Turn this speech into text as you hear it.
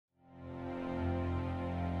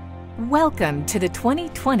Welcome to the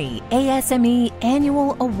 2020 ASME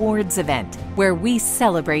Annual Awards event, where we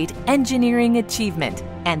celebrate engineering achievement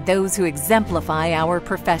and those who exemplify our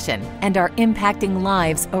profession and are impacting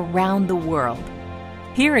lives around the world.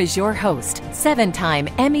 Here is your host, 7-time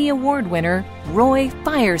Emmy Award winner, Roy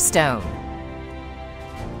Firestone.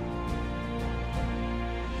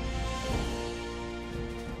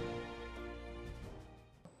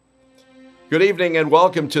 Good evening and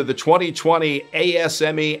welcome to the 2020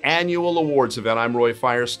 ASME Annual Awards event. I'm Roy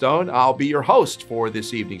Firestone. I'll be your host for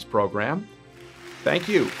this evening's program. Thank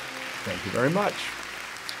you. Thank you very much.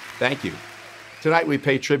 Thank you. Tonight we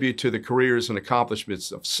pay tribute to the careers and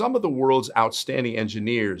accomplishments of some of the world's outstanding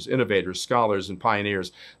engineers, innovators, scholars, and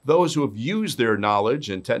pioneers, those who have used their knowledge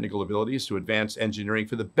and technical abilities to advance engineering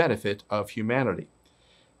for the benefit of humanity.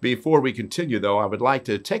 Before we continue, though, I would like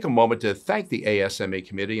to take a moment to thank the ASME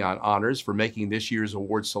Committee on Honors for making this year's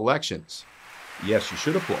award selections. Yes, you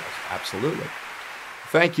should applaud. Absolutely.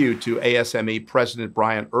 Thank you to ASME President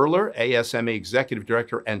Brian Erler, ASME Executive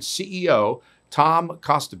Director and CEO Tom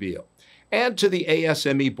Costabile, and to the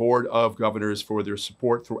ASME Board of Governors for their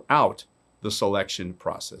support throughout the selection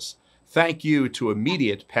process. Thank you to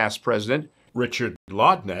immediate past President Richard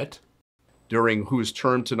Laudnet, during whose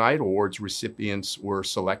term tonight awards recipients were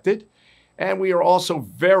selected. And we are also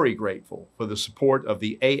very grateful for the support of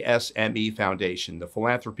the ASME Foundation, the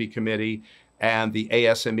Philanthropy Committee, and the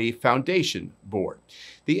ASME Foundation Board.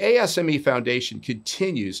 The ASME Foundation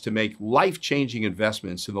continues to make life-changing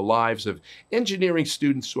investments in the lives of engineering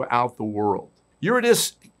students throughout the world.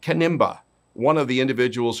 Eurydice Kanimba, one of the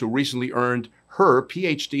individuals who recently earned her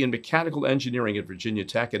PhD in mechanical engineering at Virginia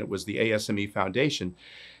Tech, and it was the ASME Foundation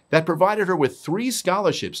that provided her with 3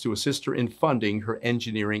 scholarships to assist her in funding her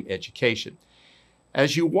engineering education.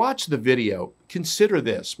 As you watch the video, consider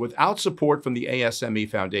this. Without support from the ASME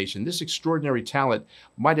Foundation, this extraordinary talent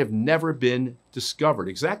might have never been discovered.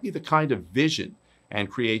 Exactly the kind of vision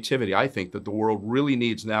and creativity I think that the world really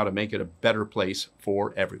needs now to make it a better place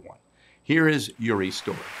for everyone. Here is Yuri's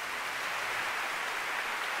story.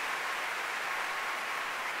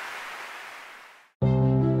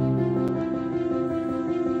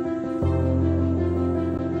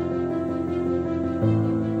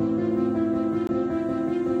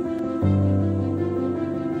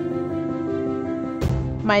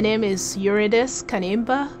 My name is Eurydice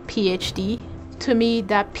Kanimba, PhD. To me,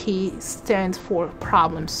 that P stands for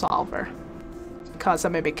problem solver because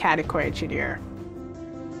I'm a mechanical engineer.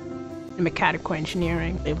 Mechanical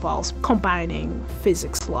engineering involves combining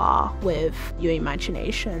physics law with your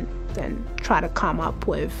imagination and try to come up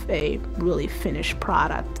with a really finished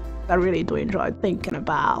product. I really do enjoy thinking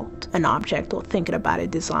about an object or thinking about a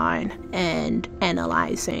design and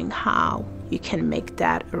analyzing how you can make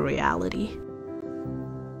that a reality.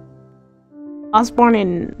 I was born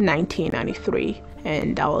in 1993,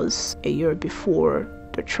 and that was a year before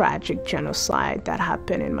the tragic genocide that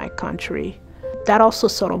happened in my country. That also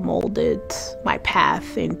sort of molded my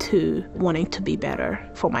path into wanting to be better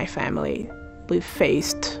for my family. We've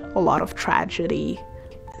faced a lot of tragedy.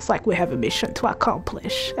 It's like we have a mission to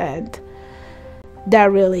accomplish, and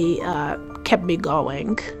that really kept me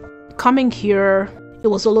going. Coming here, it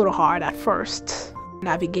was a little hard at first.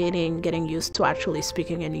 Navigating, getting used to actually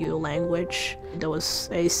speaking a new language. There was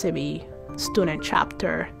a ASME student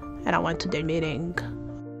chapter, and I went to their meeting.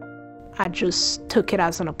 I just took it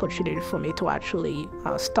as an opportunity for me to actually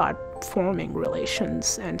start forming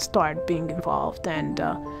relations and start being involved in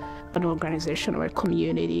an organization or a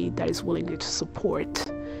community that is willing to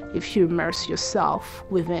support. If you immerse yourself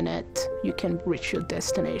within it, you can reach your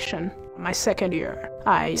destination. My second year,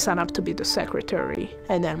 I signed up to be the secretary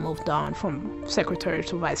and then moved on from secretary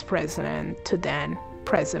to vice president to then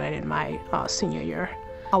president in my senior year.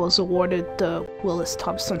 I was awarded the Willis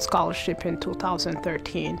Thompson Scholarship in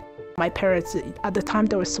 2013. My parents, at the time,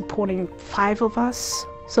 they were supporting 5 of us,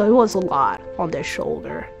 so it was a lot on their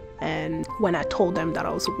shoulder. And when I told them that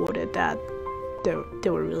I was awarded that, they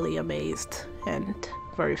were really amazed and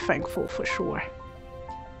very thankful for sure.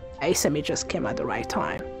 ASME just came at the right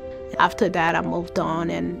time. After that, I moved on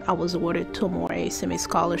and I was awarded 2 more ASME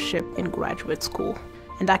scholarships in graduate school.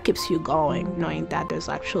 And that keeps you going, knowing that there's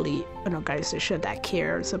actually an organization that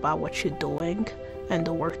cares about what you're doing and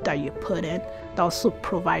the work that you put in. That also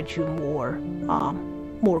provides you more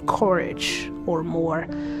courage or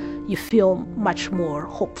you feel much more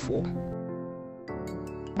hopeful.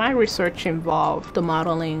 My research involved the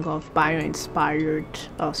modeling of bio-inspired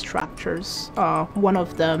structures. One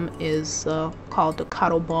of them is called the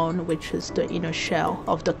cattle bone, which is the inner shell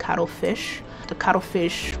of the cuttlefish. The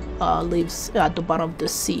cuttlefish lives at the bottom of the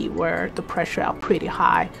sea where the pressure are pretty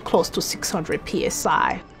high, close to 600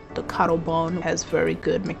 psi. The cattle bone has very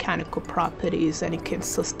good mechanical properties and it can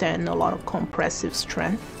sustain a lot of compressive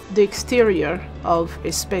strength. The exterior of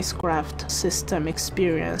a spacecraft system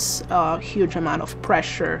experiences a huge amount of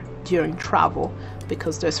pressure during travel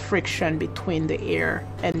because there's friction between the air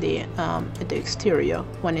and the exterior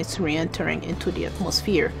when it's re-entering into the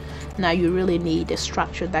atmosphere. Now you really need a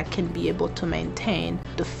structure that can be able to maintain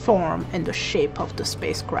the form and the shape of the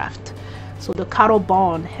spacecraft. So the cattle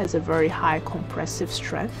bone has a very high compressive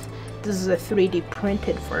strength. This is a 3D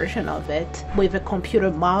printed version of it. With a computer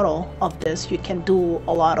model of this, you can do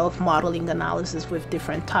a lot of modeling analysis with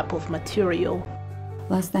different type of material.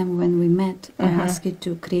 Last time when we met, I asked you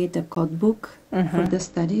to create a code book for the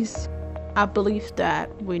studies. I believe that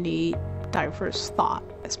we need diverse thought,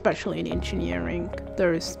 especially in engineering.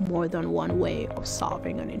 There is more than one way of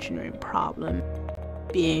solving an engineering problem.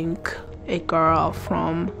 Being a girl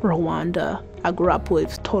from Rwanda, I grew up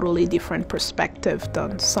with totally different perspective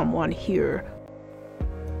than someone here.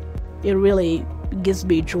 It really gives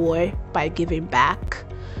me joy by giving back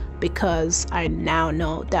because I now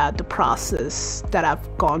know that the process that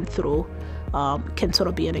I've gone through can sort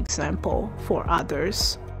of be an example for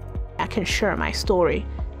others. I can share my story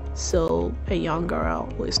so a young girl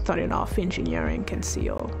who is starting off engineering can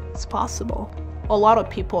see, oh, it's possible. A lot of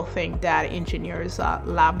people think that engineers are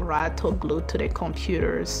lab rat or glued to their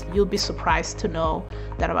computers. You'll be surprised to know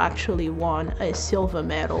that I've actually won a silver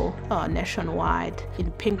medal nationwide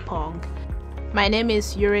in ping pong. My name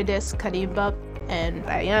is Eurydice Kanimba, and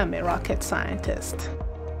I am a rocket scientist.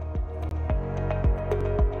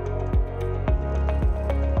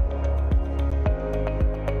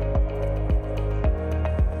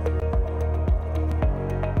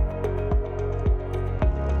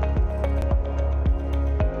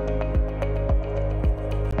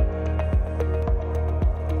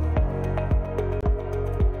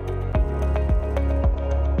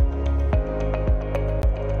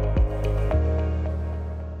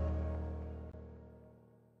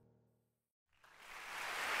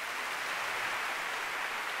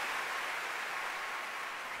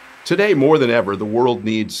 Today, more than ever, the world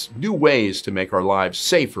needs new ways to make our lives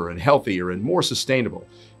safer and healthier and more sustainable.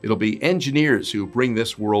 It'll be engineers who bring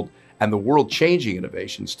this world and the world-changing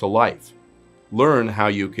innovations to life. Learn how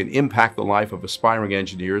you can impact the life of aspiring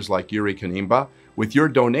engineers like Yuri Kanimba with your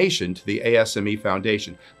donation to the ASME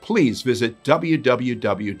Foundation. Please visit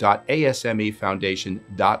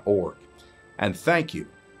www.asmefoundation.org. And thank you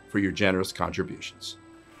for your generous contributions.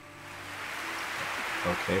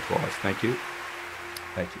 Okay, applause. Thank you.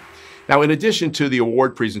 Thank you. Now, in addition to the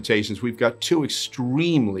award presentations, we've got two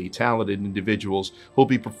extremely talented individuals who'll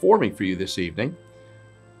be performing for you this evening.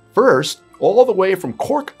 First, all the way from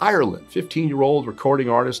Cork, Ireland, 15-year-old recording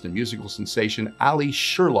artist and musical sensation Ali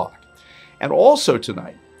Sherlock. And also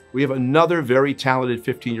tonight, we have another very talented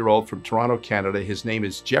 15-year-old from Toronto, Canada. His name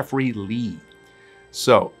is Jeffrey Lee.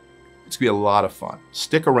 So, it's going to be a lot of fun.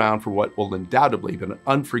 Stick around for what will undoubtedly be an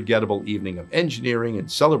unforgettable evening of engineering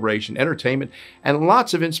and celebration, entertainment, and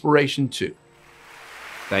lots of inspiration too.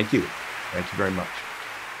 Thank you. Thank you very much.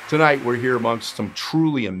 Tonight, we're here amongst some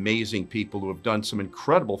truly amazing people who have done some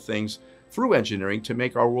incredible things through engineering to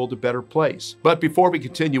make our world a better place. But before we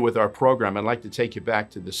continue with our program, I'd like to take you back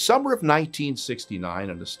to the summer of 1969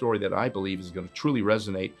 and a story that I believe is going to truly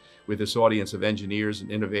resonate with this audience of engineers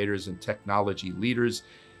and innovators and technology leaders.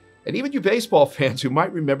 And even you baseball fans who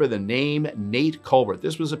might remember the name Nate Colbert.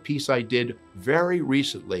 This was a piece I did very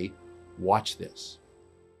recently. Watch this.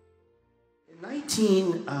 In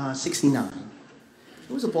 1969,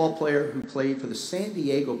 there was a ball player who played for the San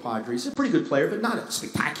Diego Padres. A pretty good player, but not a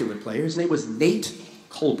spectacular player. His name was Nate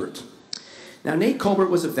Colbert. Now, Nate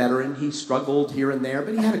Colbert was a veteran. He struggled here and there,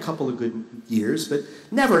 but he had a couple of good years, but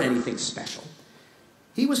never anything special.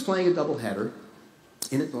 He was playing a doubleheader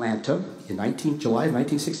in Atlanta in July of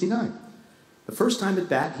 1969. The first time at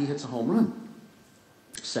bat, he hits a home run.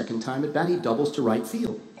 Second time at bat, he doubles to right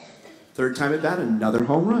field. Third time at bat, another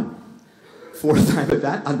home run. Fourth time at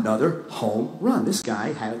bat, another home run. This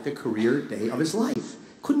guy had the career day of his life.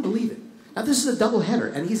 Couldn't believe it. Now, this is a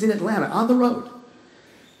doubleheader, and he's in Atlanta on the road.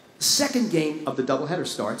 The second game of the doubleheader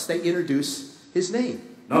starts. They introduce his name.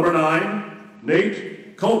 Number 9,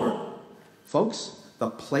 Nate Colbert. Folks, the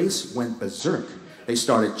place went berserk. They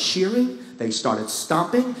started cheering, they started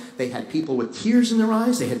stomping, they had people with tears in their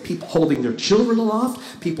eyes, they had people holding their children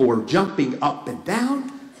aloft, people were jumping up and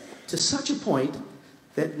down, to such a point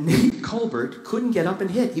that Nate Colbert couldn't get up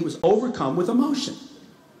and hit. He was overcome with emotion.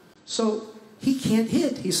 So he can't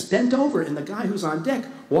hit. He's bent over, and the guy who's on deck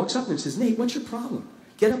walks up and says, Nate, what's your problem?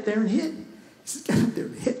 Get up there and hit. He says, get up there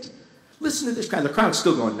and hit. Listen to this crowd. The crowd's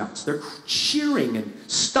still going nuts. They're cheering and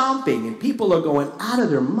stomping, and people are going out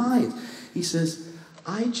of their minds. He says,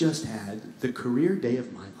 I just had the career day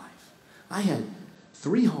of my life. I had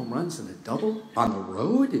 3 home runs and a double on the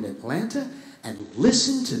road in Atlanta, and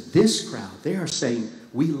listen to this crowd. They are saying,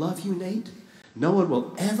 we love you, Nate. No one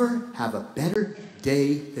will ever have a better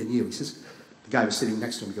day than you. He says, the guy was sitting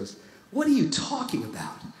next to him, he goes, what are you talking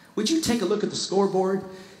about? Would you take a look at the scoreboard?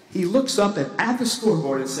 He looks up at the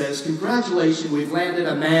scoreboard and says, congratulations, we've landed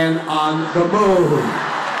a man on the moon.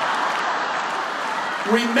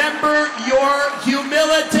 Remember your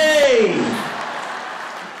humility.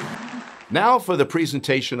 Now for the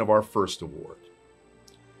presentation of our first award.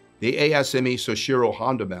 The ASME Soichiro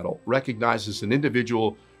Honda Medal recognizes an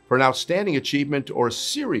individual for an outstanding achievement or a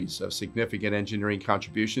series of significant engineering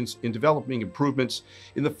contributions in developing improvements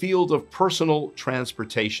in the field of personal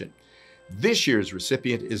transportation. This year's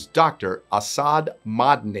recipient is Dr. Asad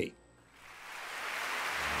Madni.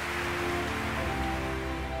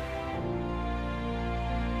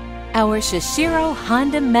 Our Soichiro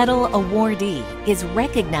Honda Medal awardee is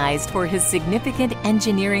recognized for his significant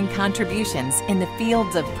engineering contributions in the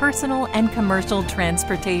fields of personal and commercial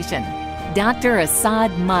transportation. Dr.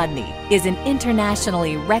 Asad Madni is an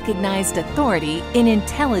internationally recognized authority in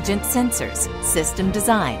intelligent sensors, system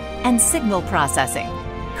design, and signal processing.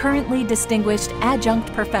 Currently distinguished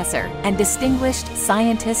adjunct professor and distinguished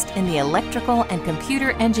scientist in the Electrical and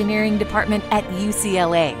Computer Engineering Department at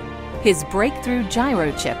UCLA. His breakthrough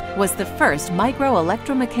gyro chip was the first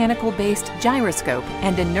micro-electromechanical-based gyroscope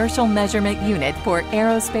and inertial measurement unit for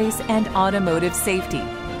aerospace and automotive safety.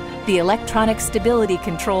 The electronic stability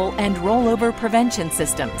control and rollover prevention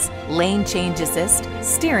systems, lane change assist,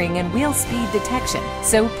 steering and wheel speed detection,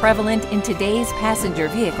 so prevalent in today's passenger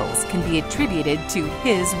vehicles, can be attributed to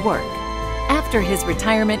his work. After his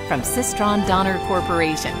retirement from Systron Donner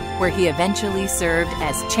Corporation, where he eventually served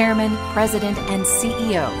as chairman, president, and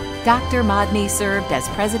CEO, Dr. Madni served as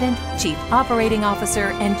president, chief operating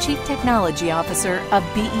officer, and chief technology officer of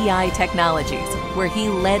BEI Technologies, where he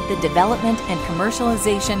led the development and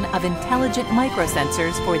commercialization of intelligent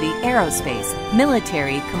microsensors for the aerospace,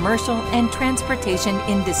 military, commercial, and transportation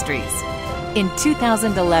industries. In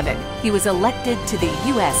 2011, he was elected to the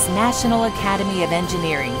U.S. National Academy of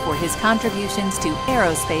Engineering for his contributions to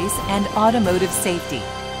aerospace and automotive safety.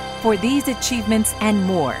 For these achievements and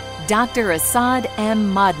more, Dr. Asad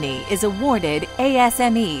M. Madni is awarded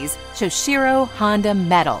ASME's Soichiro Honda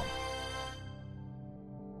Medal.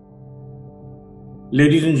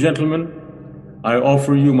 Ladies and gentlemen, I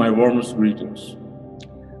offer you my warmest greetings.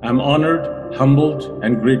 I'm honored, humbled,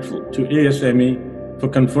 and grateful to ASME for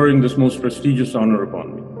conferring this most prestigious honor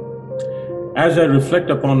upon me. As I reflect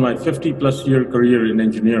upon my 50-plus year career in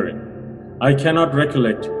engineering, I cannot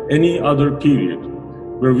recollect any other period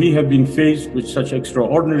where we have been faced with such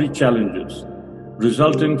extraordinary challenges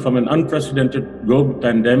resulting from an unprecedented global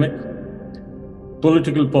pandemic,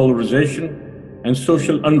 political polarization, and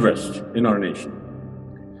social unrest in our nation.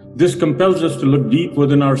 This compels us to look deep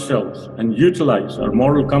within ourselves and utilize our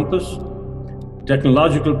moral compass,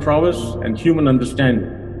 technological prowess, and human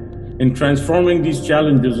understanding in transforming these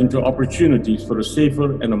challenges into opportunities for a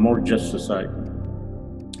safer and a more just society.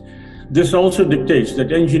 This also dictates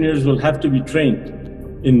that engineers will have to be trained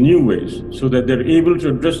in new ways so that they're able to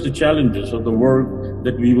address the challenges of the world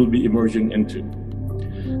that we will be emerging into.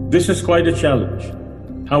 This is quite a challenge.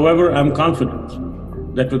 However, I'm confident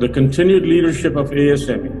that with the continued leadership of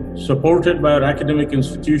ASME, supported by our academic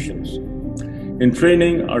institutions, in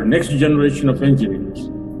training our next generation of engineers,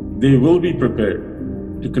 they will be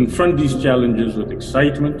prepared to confront these challenges with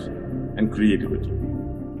excitement and creativity.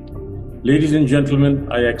 Ladies and gentlemen,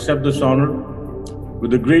 I accept this honor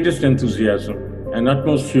with the greatest enthusiasm and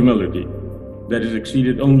utmost humility that is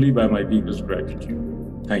exceeded only by my deepest gratitude.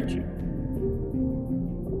 Thank you.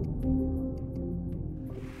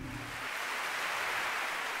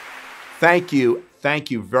 Thank you.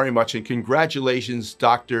 Thank you very much, and congratulations,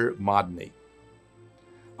 Dr. Madni.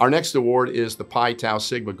 Our next award is the Pi Tau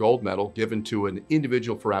Sigma Gold Medal, given to an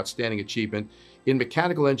individual for outstanding achievement in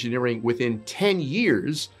mechanical engineering within 10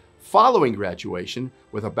 years following graduation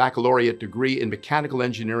with a baccalaureate degree in mechanical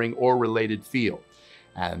engineering or related field.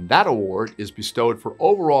 And that award is bestowed for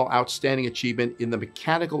overall outstanding achievement in the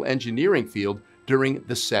mechanical engineering field during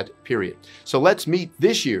the set period. So let's meet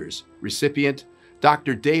this year's recipient,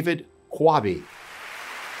 Dr. David Kwabi.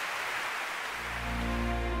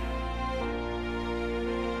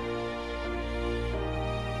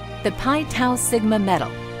 The Pi Tau Sigma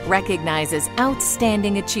Medal recognizes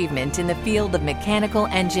outstanding achievement in the field of mechanical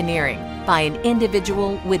engineering by an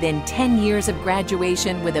individual within 10 years of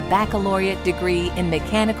graduation with a baccalaureate degree in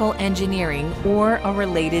mechanical engineering or a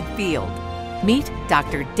related field. Meet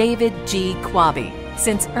Dr. David G. Kwabi.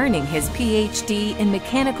 Since earning his PhD in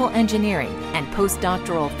mechanical engineering and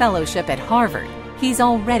postdoctoral fellowship at Harvard, he's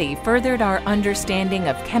already furthered our understanding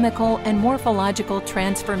of chemical and morphological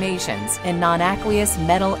transformations in non-aqueous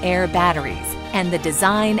metal-air batteries and the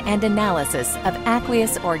design and analysis of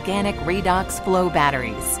aqueous organic redox flow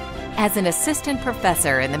batteries. As an assistant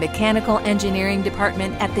professor in the Mechanical Engineering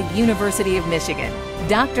Department at the University of Michigan,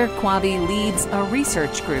 Dr. Kwabi leads a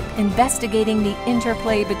research group investigating the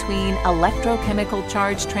interplay between electrochemical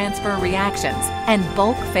charge transfer reactions and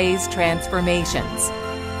bulk phase transformations.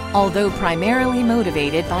 Although primarily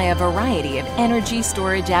motivated by a variety of energy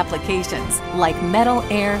storage applications like metal,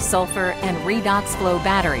 air, sulfur, and redox flow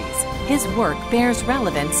batteries, his work bears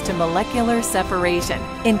relevance to molecular separation,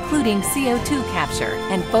 including CO2 capture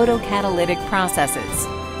and photocatalytic processes.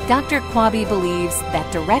 Dr. Kwabi believes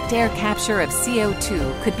that direct air capture of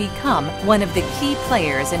CO2 could become one of the key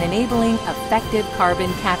players in enabling effective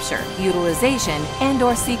carbon capture, utilization,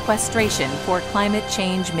 and/or sequestration for climate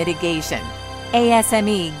change mitigation.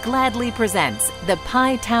 ASME gladly presents the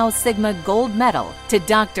Pi Tau Sigma Gold Medal to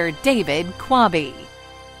Dr. David Kwabi.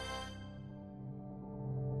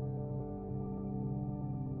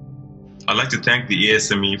 I'd like to thank the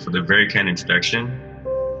ASME for the very kind introduction,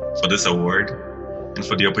 for this award, and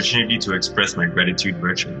for the opportunity to express my gratitude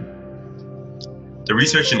virtually. The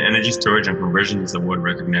research in energy storage and conversion this award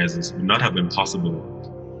recognizes would not have been possible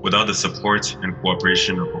without the support and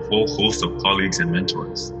cooperation of a whole host of colleagues and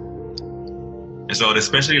mentors. And so I'd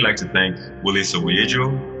especially like to thank Wole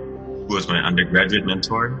Sowoyejo, who was my undergraduate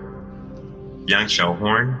mentor, Yang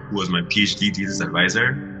Xiaohorn, who was my PhD thesis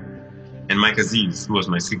advisor, and Mike Aziz, who was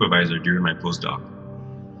my supervisor during my postdoc.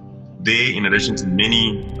 They, in addition to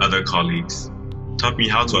many other colleagues, taught me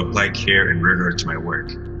how to apply care and rigor to my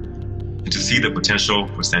work, and to see the potential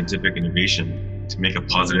for scientific innovation to make a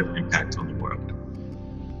positive impact on the world.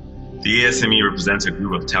 The ASME represents a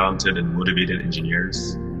group of talented and motivated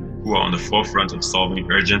engineers who are on the forefront of solving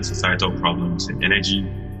urgent societal problems in energy,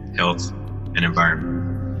 health, and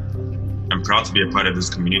environment. I'm proud to be a part of this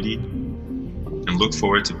community and look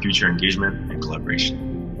forward to future engagement and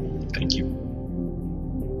collaboration. Thank you.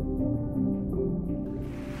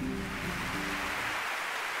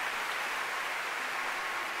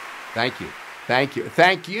 Thank you. Thank you.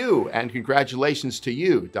 Thank you, and congratulations to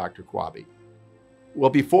you, Dr. Kwabi. Well,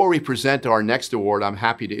 before we present our next award, I'm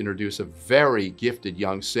happy to introduce a very gifted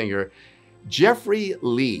young singer, Jeffrey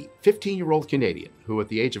Lee, 15-year-old Canadian, who at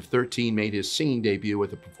the age of 13 made his singing debut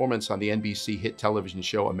with a performance on the NBC hit television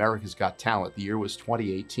show America's Got Talent. The year was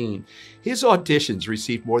 2018. His auditions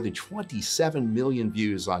received more than 27 million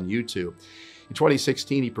views on YouTube. In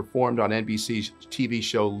 2016, he performed on NBC's TV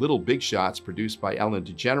show Little Big Shots, produced by Ellen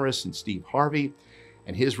DeGeneres and Steve Harvey.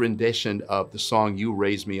 And his rendition of the song You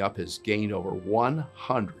Raise Me Up has gained over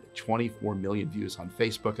 124 million views on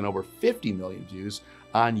Facebook and over 50 million views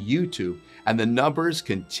on YouTube. And the numbers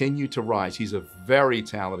continue to rise. He's a very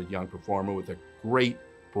talented young performer with a great,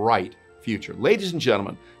 bright future. Ladies and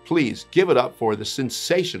gentlemen, please give it up for the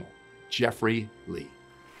sensational Jeffrey Lee.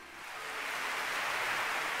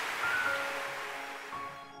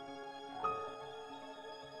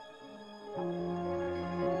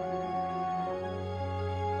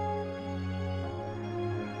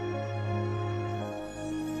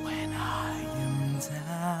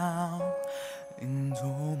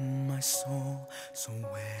 So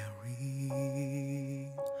weary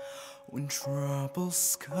when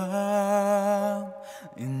troubles come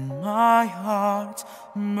in my heart,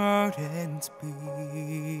 burdened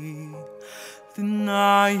be, then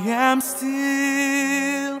I am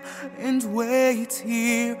still and wait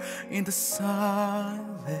here in the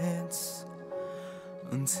silence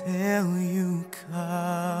until you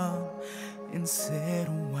come and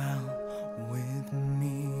settle well with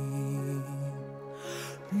me.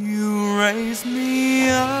 You raise me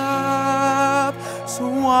up so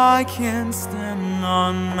I can stand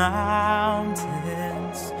on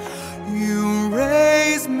mountains. You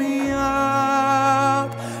raise me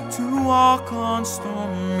up to walk on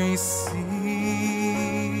stormy seas.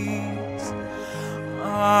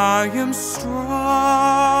 I am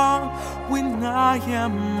strong when I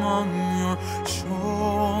am on your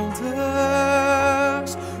shoulders.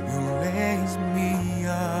 You raise me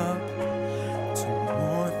up to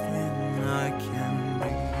more than I can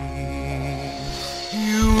be.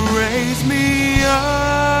 You raise me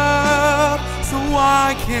up so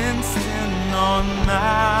I can stand on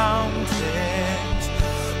mountains.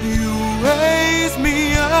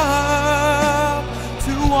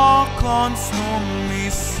 walk on stormy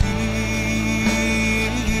seas.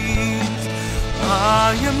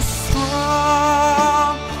 I am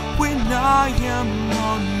strong when I am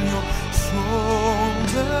on your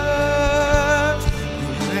shoulders. You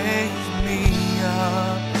raise me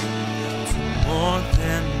up to more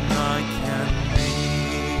than I can be.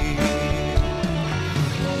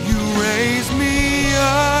 You raise me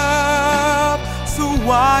up so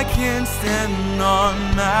I can stand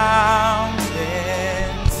on mountains.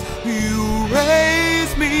 You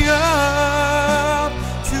raise me up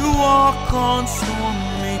to walk on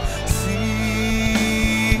stormy seas.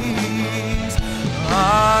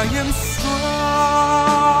 I am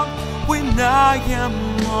strong when I am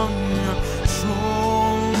on your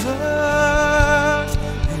shoulders.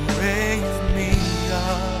 You raise me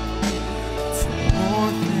up to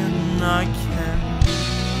more than I can be.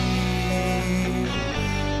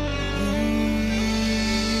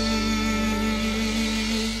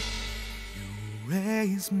 You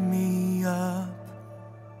raise me up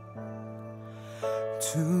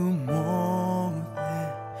to more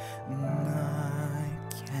than I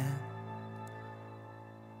can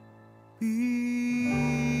be.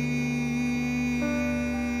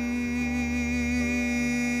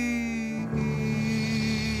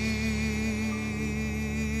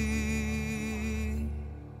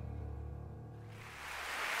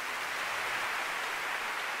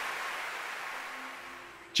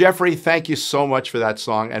 Jeffrey, thank you so much for that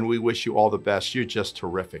song, and we wish you all the best. You're just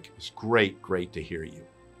terrific. It's great to hear you.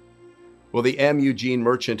 Well, the M. Eugene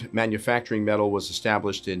Merchant Manufacturing Medal was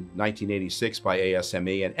established in 1986 by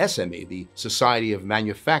ASME and SME, the Society of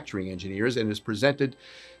Manufacturing Engineers, and is presented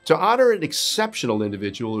to honor an exceptional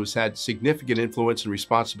individual who's had significant influence and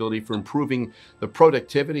responsibility for improving the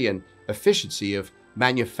productivity and efficiency of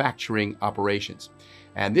manufacturing operations.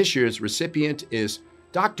 And this year's recipient is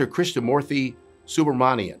Dr. Krishnamurthy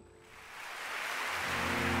Subramanian.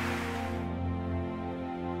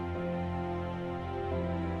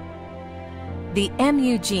 The M.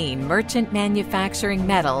 Eugene Merchant Manufacturing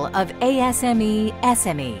Medal of ASME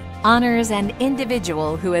SME honors an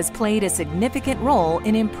individual who has played a significant role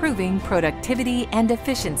in improving productivity and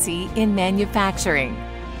efficiency in manufacturing.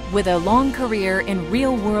 With a long career in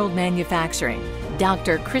real-world manufacturing,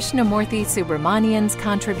 Dr. Krishnamurthy Subramanian's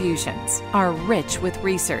contributions are rich with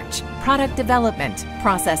research, product development,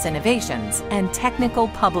 process innovations, and technical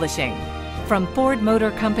publishing. From Ford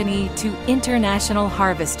Motor Company to International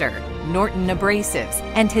Harvester, Norton Abrasives,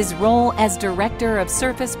 and his role as Director of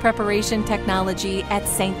Surface Preparation Technology at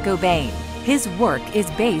Saint-Gobain. His work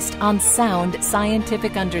is based on sound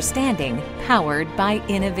scientific understanding powered by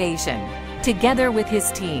innovation. Together with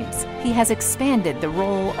his teams, he has expanded the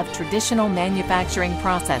role of traditional manufacturing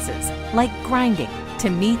processes like grinding to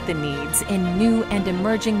meet the needs in new and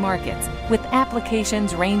emerging markets with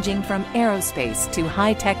applications ranging from aerospace to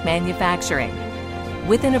high-tech manufacturing.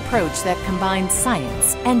 With an approach that combines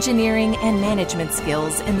science, engineering, and management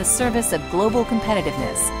skills in the service of global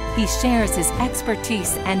competitiveness, he shares his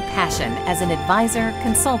expertise and passion as an advisor,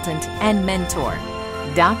 consultant, and mentor.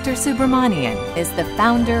 Dr. Subramanian is the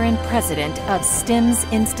founder and president of STIMS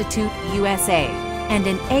Institute USA and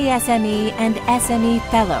an ASME and SME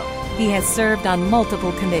Fellow. He has served on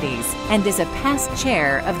multiple committees and is a past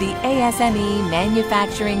chair of the ASME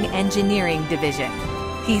Manufacturing Engineering Division.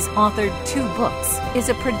 He's authored 2 books, is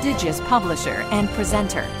a prodigious publisher and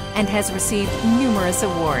presenter, and has received numerous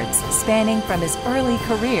awards spanning from his early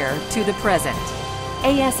career to the present.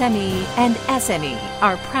 ASME and SME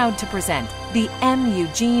are proud to present the M.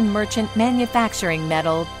 Eugene Merchant Manufacturing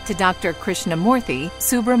Medal to Dr. Krishnamurthy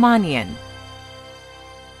Subramanian.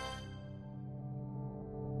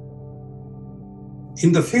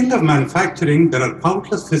 In the field of manufacturing, there are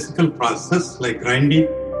countless physical processes like grinding,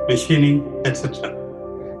 machining, etc.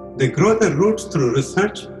 They grow their roots through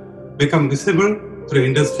research, become visible through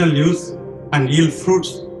industrial use, and yield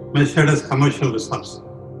fruits measured as commercial results.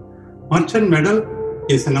 Merchant Medal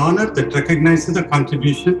is an honor that recognizes the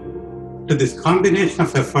contribution to this combination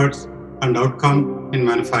of efforts and outcome in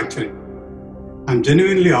manufacturing. I'm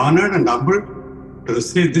genuinely honored and humbled to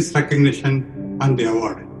receive this recognition and the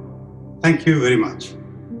award. Thank you very much.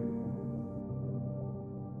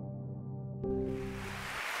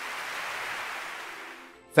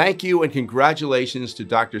 Thank you and congratulations to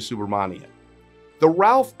Dr. Subramanian. The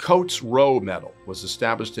Ralph Coates Rowe Medal was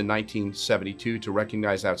established in 1972 to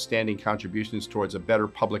recognize outstanding contributions towards a better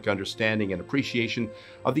public understanding and appreciation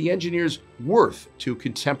of the engineer's worth to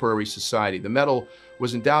contemporary society. The medal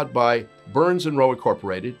was endowed by Burns & Rowe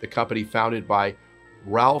Incorporated, the company founded by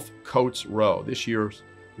Ralph Coates Rowe. This year's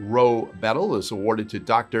Rowe Medal is awarded to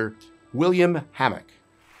Dr. William Hammack.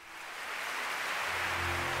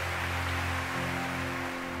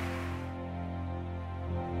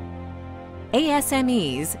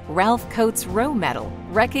 ASME's Ralph Coates Rowe Medal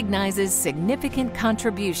recognizes significant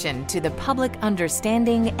contribution to the public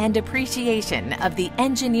understanding and appreciation of the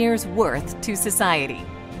engineer's worth to society.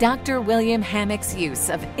 Dr. William Hammack's use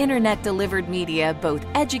of internet-delivered media both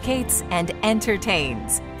educates and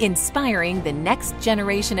entertains, inspiring the next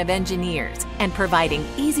generation of engineers and providing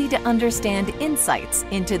easy-to-understand insights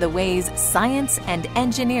into the ways science and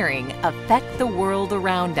engineering affect the world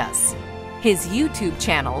around us. His YouTube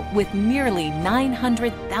channel, with nearly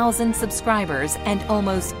 900,000 subscribers and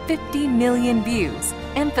almost 50 million views,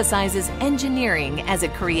 emphasizes engineering as a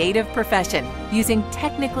creative profession, using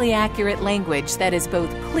technically accurate language that is both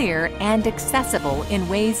clear and accessible in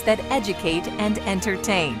ways that educate and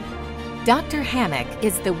entertain. Dr. Hammack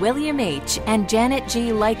is the William H. and Janet G.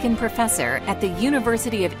 Lycan Professor at the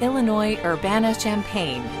University of Illinois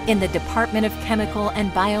Urbana-Champaign in the Department of Chemical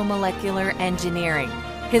and Biomolecular Engineering.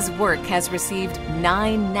 His work has received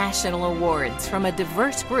 9 national awards from a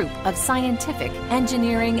diverse group of scientific,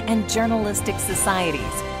 engineering, and journalistic societies,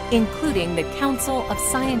 including the Council of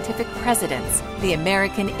Scientific Presidents, the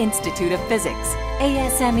American Institute of Physics,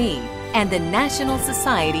 ASME, and the National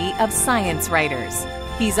Society of Science Writers.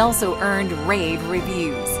 He's also earned rave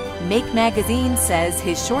reviews. Make Magazine says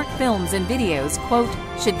his short films and videos, quote,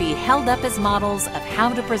 should be held up as models of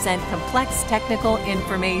how to present complex technical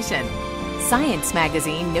information. Science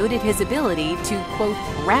Magazine noted his ability to, quote,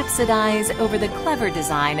 rhapsodize over the clever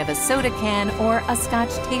design of a soda can or a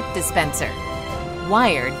Scotch tape dispenser.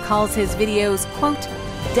 Wired calls his videos, quote,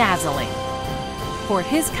 dazzling. For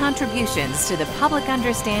his contributions to the public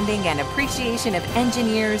understanding and appreciation of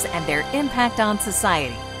engineers and their impact on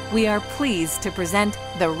society, we are pleased to present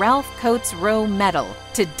the Ralph Coates Rowe Medal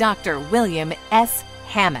to Dr. William S.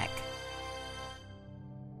 Hammack.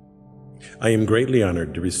 I am greatly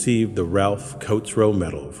honored to receive the Ralph Coates Rowe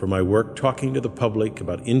Medal for my work talking to the public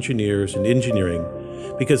about engineers and engineering,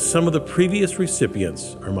 because some of the previous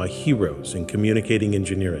recipients are my heroes in communicating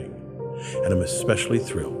engineering. And I'm especially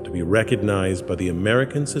thrilled to be recognized by the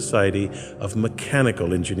American Society of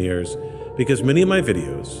Mechanical Engineers, because many of my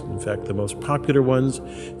videos, in fact the most popular ones,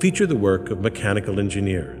 feature the work of mechanical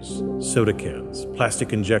engineers, soda cans,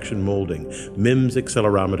 plastic injection molding, MEMS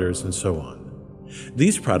accelerometers, and so on.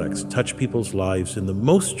 These products touch people's lives in the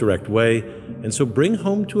most direct way, and so bring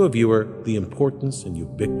home to a viewer the importance and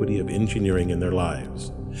ubiquity of engineering in their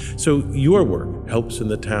lives. So your work helps in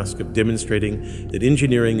the task of demonstrating that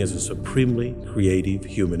engineering is a supremely creative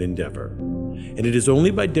human endeavor. And it is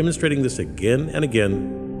only by demonstrating this again and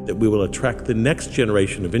again that we will attract the next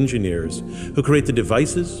generation of engineers who create the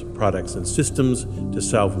devices, products, and systems to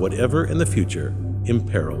solve whatever in the future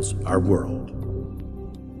imperils our world.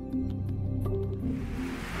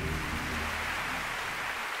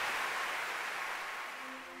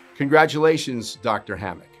 Congratulations, Dr.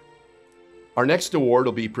 Hammack. Our next award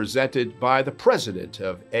will be presented by the president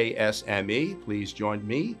of ASME. Please join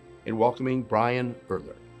me in welcoming Brian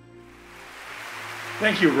Erler.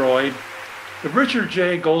 Thank you, Roy. The Richard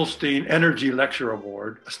J. Goldstein Energy Lecture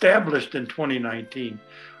Award, established in 2019,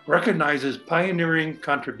 recognizes pioneering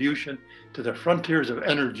contribution to the frontiers of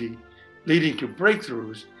energy, leading to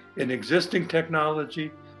breakthroughs in existing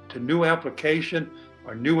technology, to new application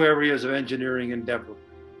or new areas of engineering endeavor,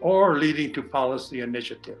 or leading to policy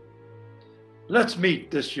initiative. Let's meet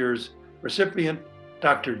this year's recipient,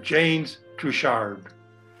 Dr. James Truchard.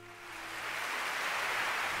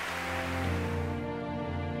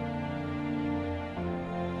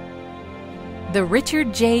 The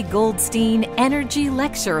Richard J. Goldstein Energy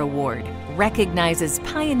Lecture Award recognizes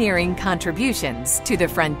pioneering contributions to the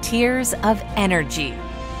frontiers of energy.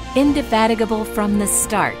 Indefatigable from the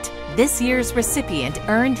start, this year's recipient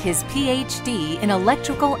earned his PhD in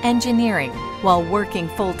electrical engineering while working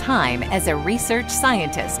full-time as a research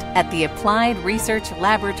scientist at the Applied Research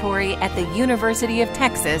Laboratory at the University of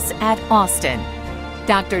Texas at Austin.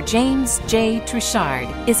 Dr. James J.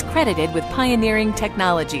 Truchard is credited with pioneering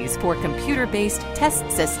technologies for computer-based test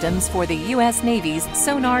systems for the U.S. Navy's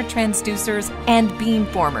sonar transducers and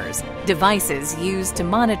beamformers, devices used to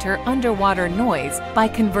monitor underwater noise by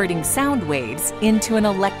converting sound waves into an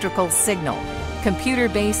electrical signal.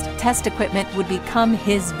 Computer-based test equipment would become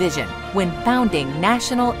his vision when founding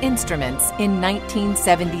National Instruments in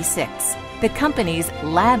 1976. The company's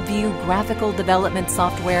LabVIEW graphical development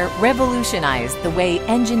software revolutionized the way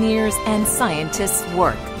engineers and scientists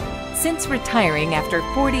work. Since retiring after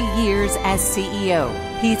 40 years as CEO,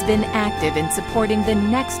 he's been active in supporting the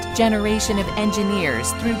next generation of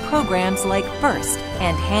engineers through programs like FIRST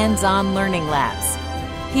and hands-on learning labs.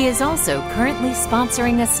 He is also currently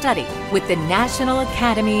sponsoring a study with the National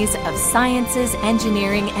Academies of Sciences,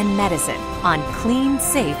 Engineering, and Medicine on clean,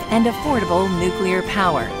 safe, and affordable nuclear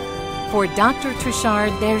power. For Dr.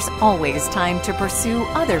 Truchard, there's always time to pursue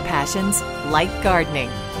other passions like gardening.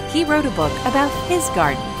 He wrote a book about his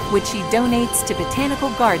garden, which he donates to botanical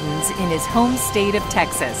gardens in his home state of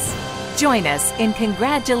Texas. Join us in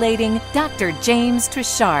congratulating Dr. James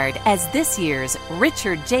Truchard as this year's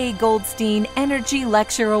Richard J. Goldstein Energy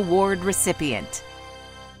Lecture Award recipient.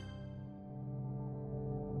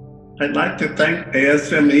 I'd like to thank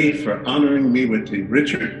ASME for honoring me with the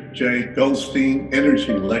Richard J. Goldstein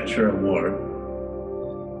Energy Lecture Award.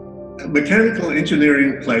 Mechanical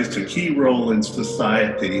engineering plays a key role in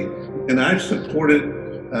society, and I've supported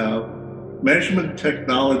measurement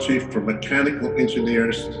technology for mechanical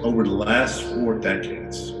engineers over the last 4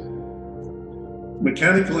 decades.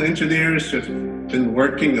 Mechanical engineers have been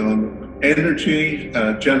working on energy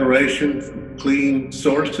generation from clean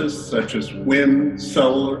sources such as wind,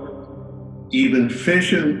 solar, even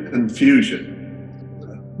fission and fusion.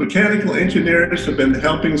 Mechanical engineers have been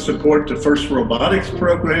helping support the first robotics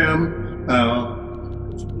program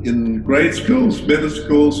in grade schools, middle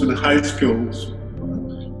schools, and high schools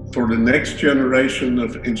for the next generation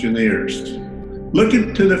of engineers.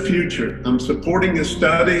 Looking to the future, I'm supporting a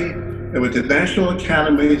study with the National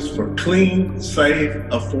Academies for Clean, Safe,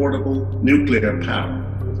 Affordable Nuclear Power.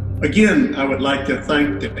 Again, I would like to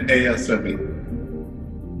thank the ASME.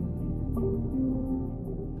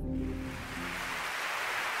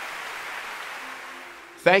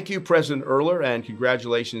 Thank you, President Erler, and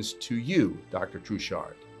congratulations to you, Dr.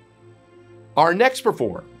 Truchard. Our next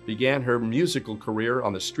performer began her musical career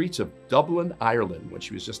on the streets of Dublin, Ireland, when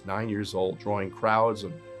she was just 9 years old, drawing crowds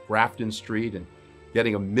on Grafton Street and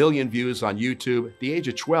getting 1 million views on YouTube. At the age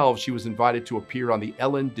of 12, she was invited to appear on the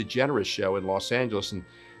Ellen DeGeneres Show in Los Angeles, and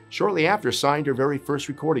shortly after signed her very first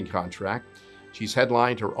recording contract. She's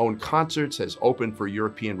headlined her own concerts, has opened for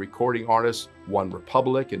European recording artists One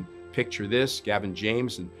Republic and Picture This, Gavin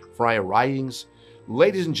James, and Freya Ridings.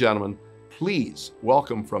 Ladies and gentlemen, please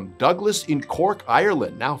welcome from Douglas in Cork,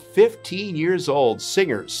 Ireland, now 15 years old,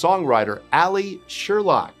 singer, songwriter Ali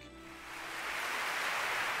Sherlock.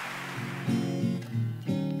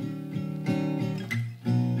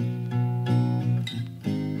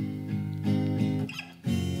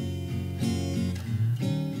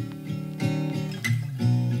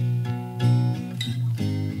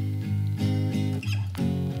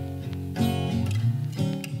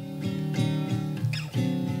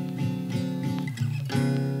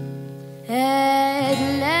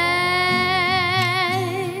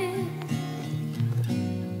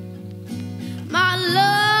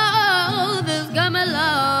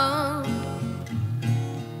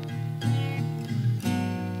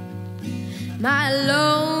 My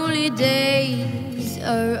lonely days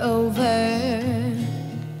are over,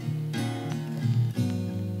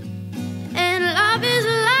 and love is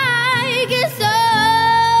like a song.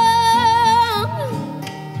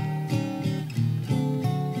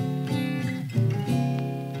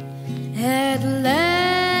 At last,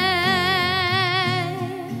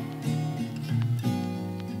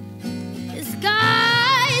 the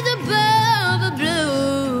skies above are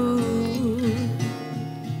blue.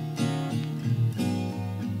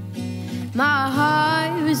 My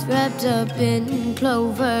heart was wrapped up in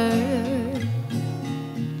clover.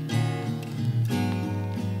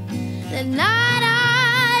 The night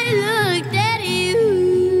I looked at you,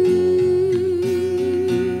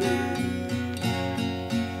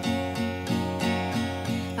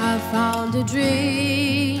 I found a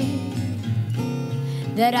dream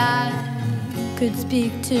that I could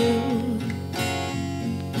speak to,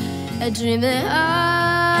 a dream that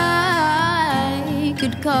I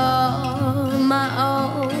could call my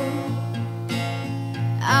own.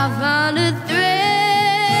 I found a thrill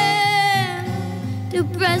to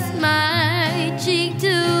press my cheek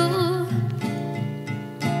to,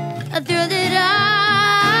 a thrill that I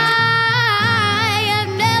have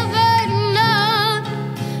never known.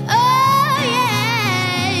 Oh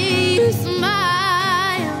yeah, you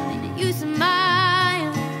smiled, you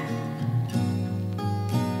smiled.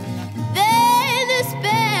 Then the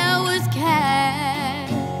spell was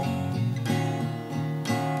cast,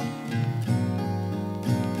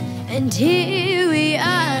 and here we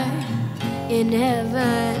are in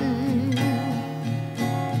heaven.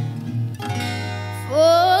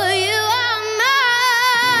 For you are mine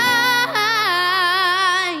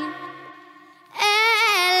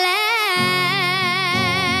at last.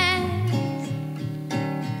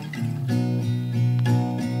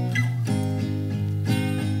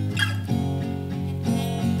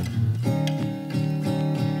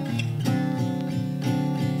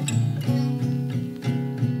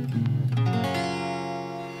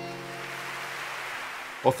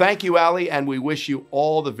 Well, thank you, Ali, and we wish you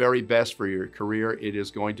all the very best for your career. It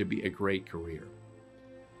is going to be a great career.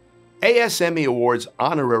 ASME awards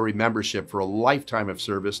honorary membership for a lifetime of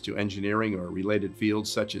service to engineering or related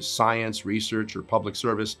fields such as science, research, or public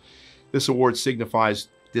service. This award signifies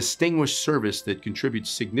distinguished service that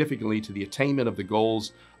contributes significantly to the attainment of the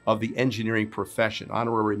goals of the engineering profession.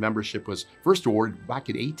 Honorary membership was first awarded back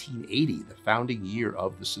in 1880, the founding year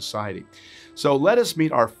of the society. So let us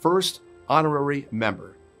meet our first honorary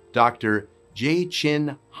member, Dr.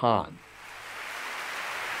 Jae-Chin Han.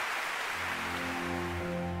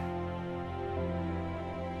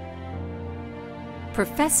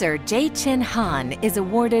 Professor Jae-Chin Han is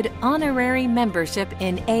awarded honorary membership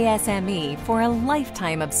in ASME for a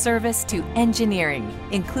lifetime of service to engineering,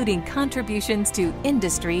 including contributions to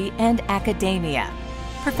industry and academia.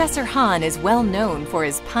 Professor Han is well known for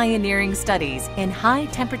his pioneering studies in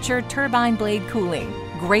high-temperature turbine blade cooling,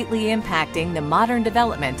 greatly impacting the modern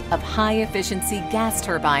development of high-efficiency gas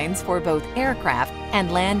turbines for both aircraft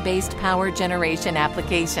and land-based power generation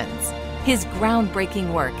applications. His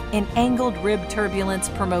groundbreaking work in angled rib turbulence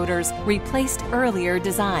promoters replaced earlier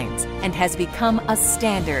designs and has become a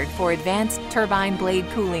standard for advanced turbine blade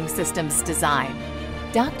cooling systems design.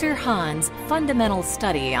 Dr. Han's fundamental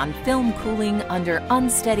study on film cooling under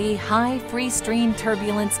unsteady, high free-stream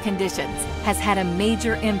turbulence conditions has had a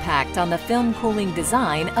major impact on the film cooling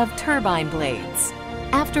design of turbine blades.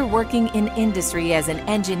 After working in industry as an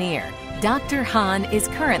engineer, Dr. Han is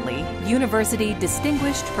currently University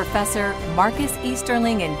Distinguished Professor, Marcus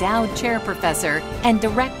Easterling Endowed Chair Professor, and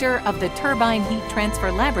Director of the Turbine Heat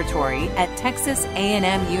Transfer Laboratory at Texas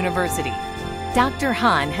A&M University. Dr.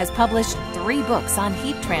 Han has published 3 books on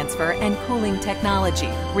heat transfer and cooling technology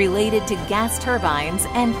related to gas turbines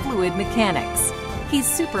and fluid mechanics. He's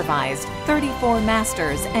supervised 34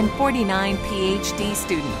 master's and 49 PhD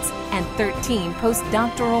students and 13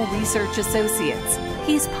 postdoctoral research associates.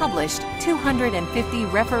 He's published 250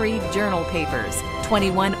 refereed journal papers,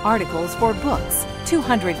 21 articles for books,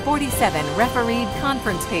 247 refereed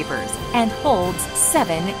conference papers, and holds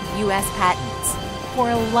 7 U.S. patents. For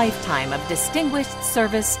a lifetime of distinguished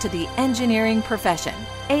service to the engineering profession,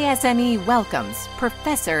 ASME welcomes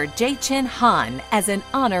Professor Jae-Chin Han as an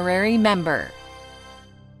honorary member.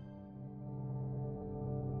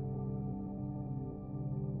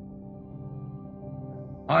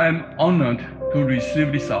 I am honored to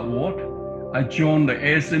receive this award. I joined the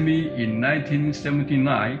ASME in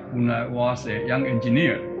 1979 when I was a young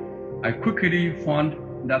engineer. I quickly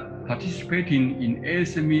found that participating in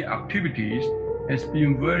ASME activities has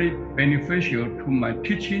been very beneficial to my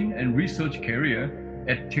teaching and research career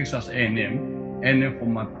at Texas A&M and for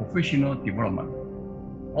my professional development.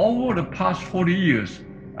 Over the past 40 years,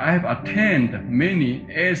 I have attended many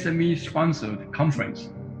ASME-sponsored conferences,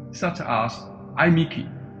 such as IMIKI,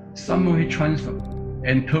 Summer Heat Transfer,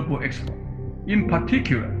 and Turbo Expo. In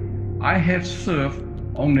particular, I have served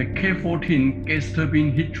on the K-14 Gas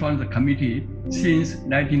Turbine Heat Transfer Committee since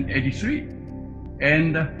 1983.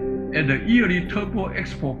 And at the yearly Turbo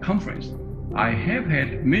Expo conference, I have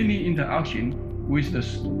had many interactions with the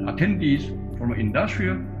attendees from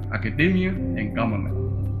industrial, academia, and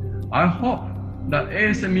government. I hope that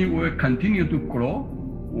ASME will continue to grow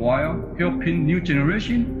while helping new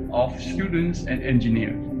generation of students and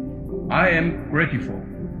engineers. I am grateful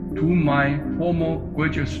to my former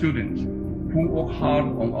graduate students who work hard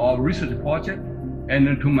on our research project,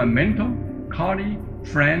 and to my mentor, colleague,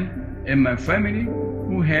 friend, and my family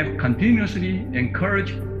who have continuously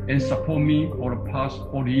encouraged and supported me for the past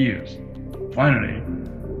 40 years. Finally,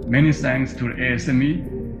 many thanks to the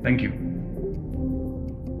ASME. Thank you.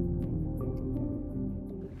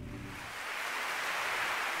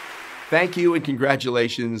 Thank you and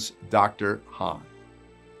congratulations, Dr. Han.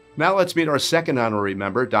 Now let's meet our second honorary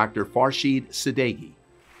member, Dr. Farshid Sadeghi.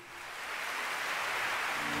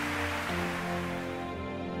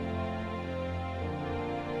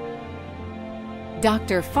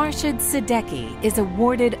 Dr. Farshid Sadeghi is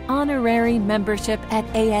awarded honorary membership at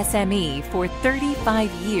ASME for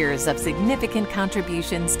 35 years of significant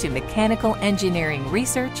contributions to mechanical engineering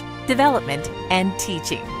research, development, and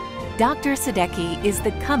teaching. Dr. Sadeghi is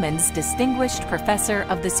the Cummins Distinguished Professor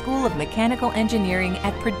of the School of Mechanical Engineering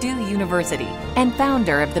at Purdue University and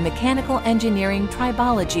founder of the Mechanical Engineering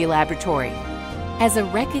Tribology Laboratory. As a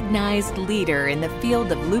recognized leader in the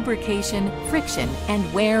field of lubrication, friction,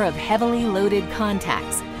 and wear of heavily loaded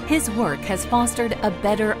contacts, his work has fostered a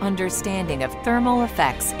better understanding of thermal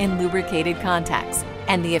effects in lubricated contacts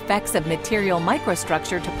and the effects of material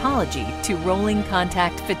microstructure topology to rolling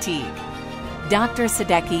contact fatigue. Dr.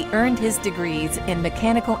 Sadecki earned his degrees in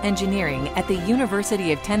mechanical engineering at the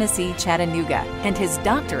University of Tennessee, Chattanooga, and his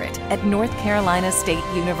doctorate at North Carolina State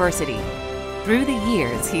University. Through the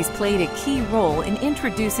years, he's played a key role in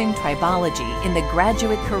introducing tribology in the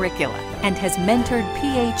graduate curricula and has mentored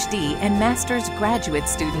PhD and master's graduate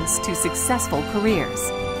students to successful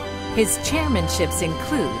careers. His chairmanships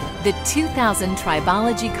include the 2000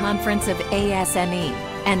 Tribology Conference of ASME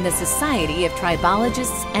and the Society of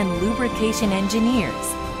Tribologists and Lubrication Engineers,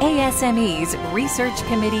 ASME's Research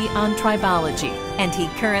Committee on Tribology, and he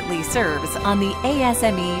currently serves on the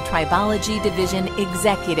ASME Tribology Division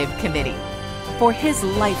Executive Committee. For his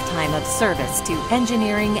lifetime of service to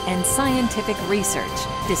engineering and scientific research,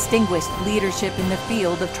 distinguished leadership in the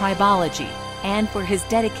field of tribology, and for his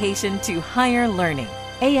dedication to higher learning,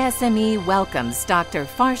 ASME welcomes Dr.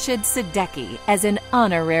 Farshid Sadecki as an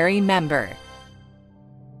honorary member.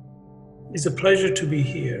 It's a pleasure to be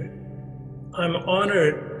here. I'm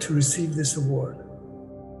honored to receive this award.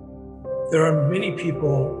 There are many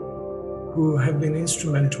people who have been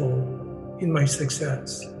instrumental in my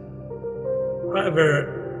success.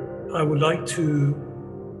 However, I would like to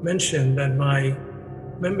mention that my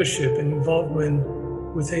membership and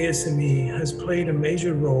involvement with ASME has played a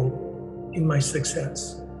major role in my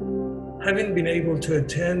success. Having been able to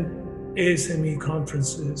attend ASME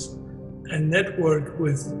conferences and network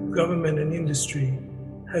with government and industry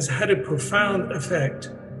has had a profound effect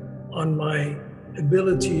on my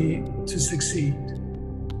ability to succeed.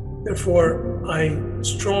 Therefore, I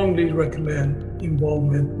strongly recommend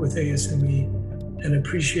involvement with ASME and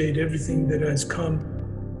appreciate everything that has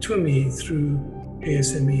come to me through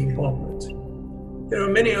ASME involvement. There are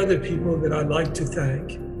many other people that I'd like to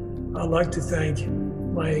thank. I'd like to thank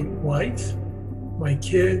my wife, my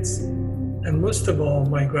kids, and most of all,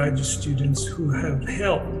 my graduate students who have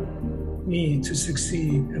helped me to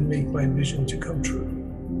succeed and make my vision to come true.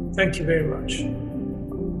 Thank you very much.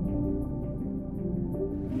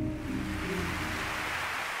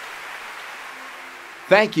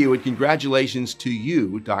 Thank you and congratulations to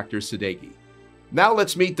you, Dr. Sadecki. Now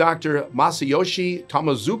let's meet Dr. Masayoshi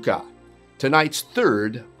Tomizuka, tonight's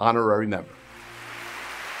third honorary member.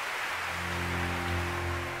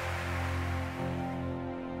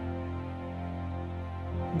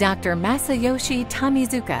 Dr. Masayoshi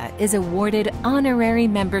Tomizuka is awarded honorary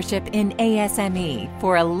membership in ASME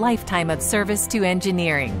for a lifetime of service to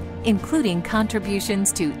engineering, including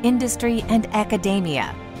contributions to industry and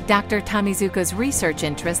academia. Dr. Tomizuka's research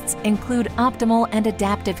interests include optimal and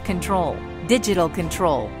adaptive control, digital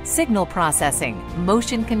control, signal processing,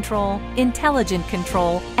 motion control, intelligent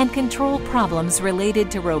control, and control problems related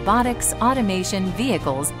to robotics, automation,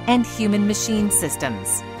 vehicles, and human-machine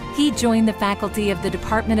systems. He joined the faculty of the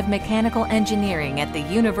Department of Mechanical Engineering at the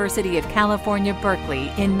University of California, Berkeley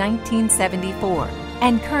in 1974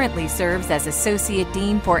 and currently serves as Associate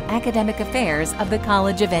Dean for Academic Affairs of the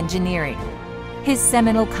College of Engineering. His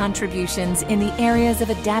seminal contributions in the areas of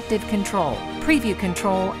adaptive control, preview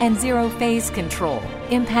control, and zero-phase control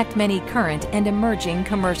impact many current and emerging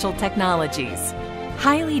commercial technologies.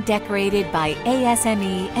 Highly decorated by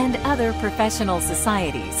ASME and other professional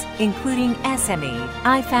societies, including SME,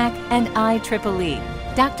 IFAC, and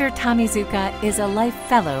IEEE, Dr. Tomizuka is a Life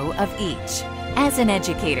Fellow of each. As an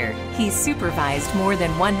educator, he's supervised more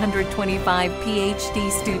than 125 PhD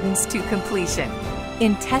students to completion.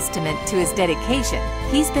 In testament to his dedication,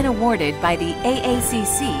 he's been awarded by the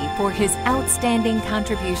AACC for his outstanding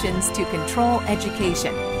contributions to control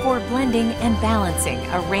education, for blending and balancing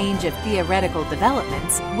a range of theoretical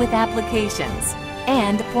developments with applications,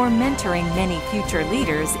 and for mentoring many future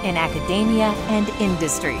leaders in academia and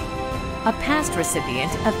industry. A past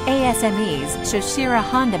recipient of ASME's Shoshira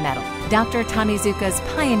Honda Medal, Dr. Tomizuka's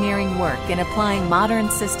pioneering work in applying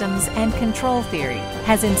modern systems and control theory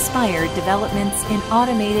has inspired developments in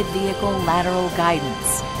automated vehicle lateral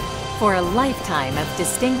guidance. For a lifetime of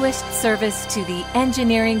distinguished service to the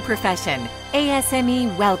engineering profession,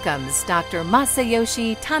 ASME welcomes Dr.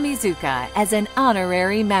 Masayoshi Tomizuka as an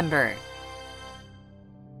honorary member.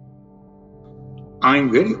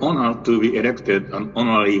 I'm very honored to be elected an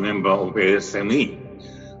honorary member of ASME.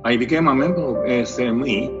 I became a member of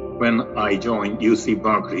ASME when I joined UC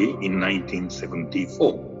Berkeley in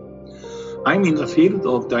 1974. I'm in the field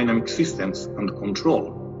of dynamic systems and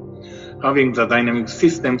control. Having the dynamic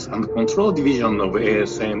systems and control division of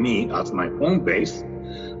ASME as my home base,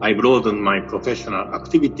 I broadened my professional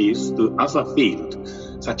activities to other fields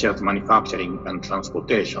such as manufacturing and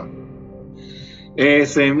transportation.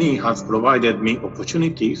 ASME has provided me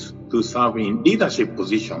opportunities to serve in leadership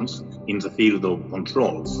positions in the field of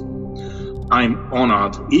controls. I'm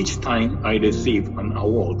honored each time I receive an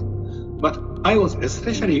award But I was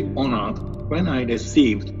especially honored when I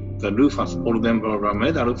received the Rufus Oldenburger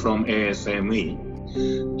Medal from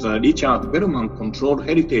ASME, the Richard Bellman Control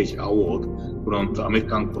Heritage Award from the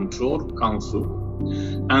American Control Council,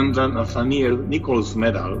 and the Nathaniel Nichols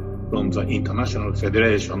Medal from the International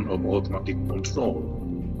Federation of Automatic Control.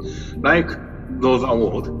 Like those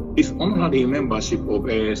awards, this honorary membership of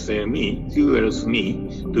ASME fuels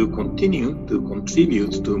me to continue to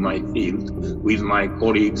contribute to my field with my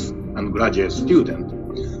colleagues and graduate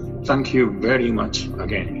students. Thank you very much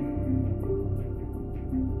again.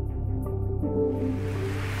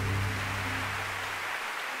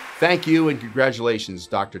 Thank you and congratulations,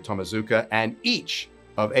 Dr. Tomazuka, and each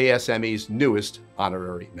of ASME's newest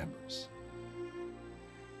honorary members.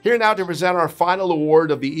 Here now to present our final award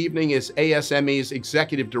of the evening is ASME's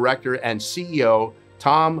Executive Director and CEO,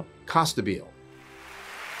 Tom Costabile.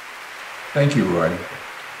 Thank you, Roy.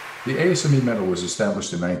 The ASME Medal was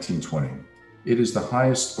established in 1920. It is the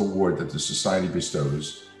highest award that the Society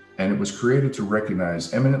bestows, and it was created to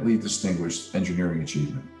recognize eminently distinguished engineering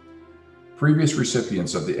achievement. Previous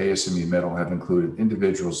recipients of the ASME Medal have included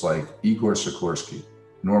individuals like Igor Sikorsky,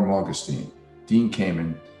 Norm Augustine, Dean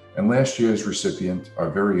Kamen, and last year's recipient, our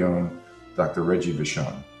very own Dr. Reggie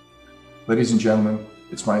Vachon. Ladies and gentlemen,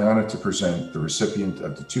 it's my honor to present the recipient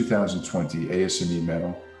of the 2020 ASME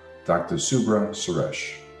Medal, Dr. Subra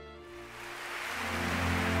Suresh.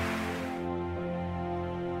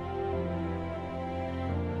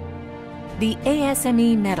 The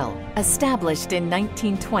ASME Medal, established in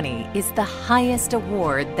 1920, is the highest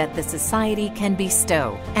award that the Society can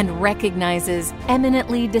bestow and recognizes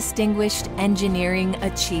eminently distinguished engineering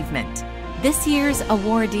achievement. This year's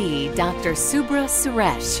awardee, Dr. Subra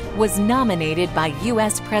Suresh, was nominated by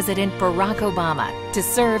U.S. President Barack Obama to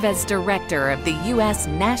serve as director of the U.S.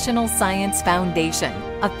 National Science Foundation,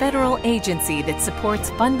 a federal agency that supports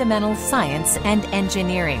fundamental science and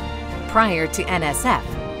engineering. Prior to NSF,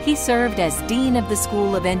 he served as Dean of the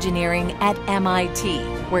School of Engineering at MIT,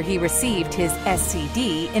 where he received his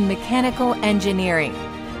SCD in mechanical engineering.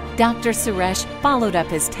 Dr. Suresh followed up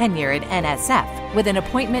his tenure at NSF with an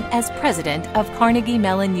appointment as president of Carnegie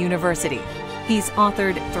Mellon University. He's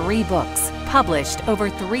authored 3 books, published over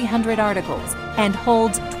 300 articles, and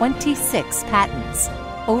holds 26 patents.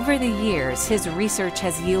 Over the years, his research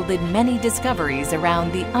has yielded many discoveries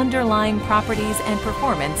around the underlying properties and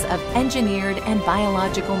performance of engineered and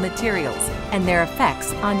biological materials and their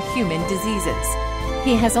effects on human diseases.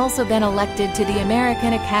 He has also been elected to the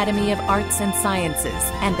American Academy of Arts and Sciences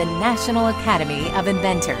and the National Academy of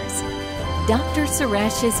Inventors. Dr.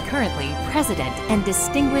 Suresh is currently President and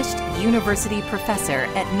Distinguished University Professor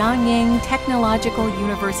at Nanyang Technological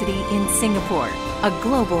University in Singapore, a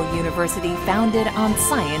global university founded on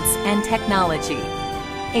science and technology.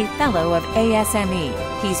 A Fellow of ASME,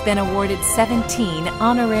 he's been awarded 17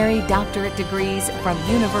 honorary doctorate degrees from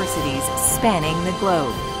universities spanning the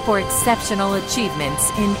globe for exceptional achievements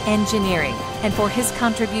in engineering and for his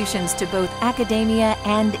contributions to both academia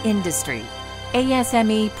and industry.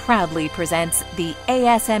 ASME proudly presents the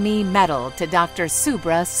ASME Medal to Dr.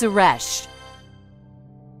 Subra Suresh.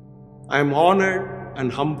 I am honored and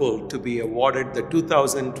humbled to be awarded the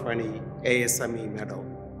 2020 ASME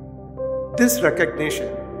Medal. This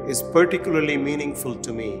recognition is particularly meaningful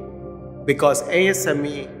to me because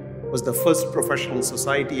ASME was the first professional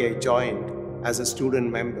society I joined as a student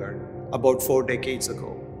member about 4 decades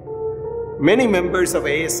ago. Many members of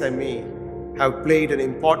ASME have played an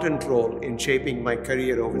important role in shaping my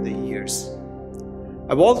career over the years.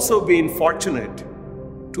 I've also been fortunate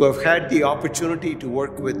to have had the opportunity to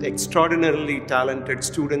work with extraordinarily talented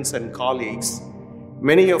students and colleagues,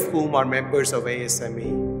 many of whom are members of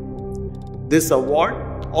ASME. This award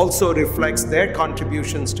also reflects their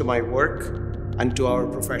contributions to my work and to our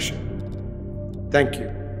profession. Thank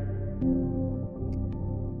you.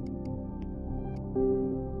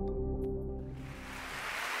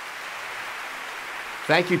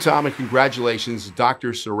 Thank you, Tom, and congratulations,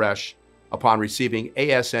 Dr. Suresh, upon receiving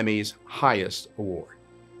ASME's highest award.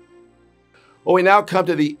 Well, we now come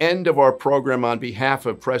to the end of our program. On behalf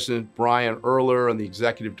of President Brian Erler and the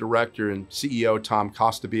Executive Director and CEO Tom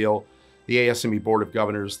Costabile, the ASME Board of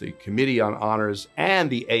Governors, the Committee on Honors, and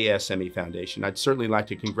the ASME Foundation, I'd certainly like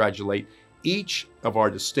to congratulate each of our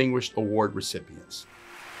distinguished award recipients.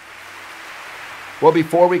 Well,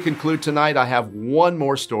 before we conclude tonight, I have one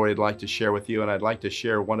more story I'd like to share with you, and I'd like to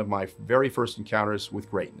share one of my very first encounters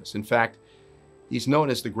with greatness. In fact, he's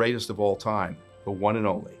known as the greatest of all time, the one and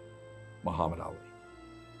only Muhammad Ali.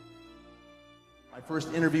 My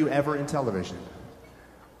first interview ever in television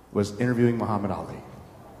was interviewing Muhammad Ali.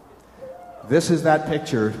 This is that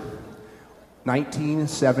picture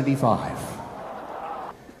 1975.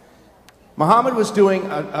 Muhammad was doing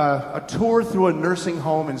a tour through a nursing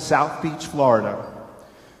home in South Beach, Florida.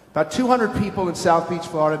 About 200 people in South Beach,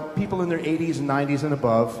 Florida, people in their 80s and 90s and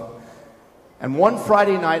above. And one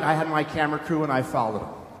Friday night, I had my camera crew and I followed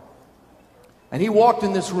him. And he walked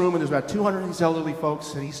in this room, and there's about 200 of these elderly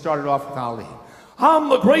folks, and he started off with Ali. I'm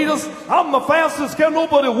the greatest, I'm the fastest, can't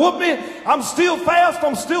nobody whoop me, I'm still fast,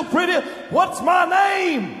 I'm still pretty, what's my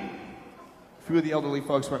name? A few of the elderly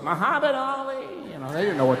folks went, Muhammad Ali. You know, they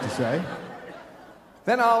didn't know what to say.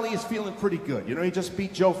 Then Ali is feeling pretty good. You know, he just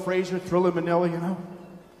beat Joe Frazier, Thriller Manila, you know.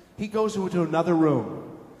 He goes into another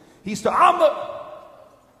room.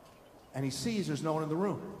 And he sees there's no one in the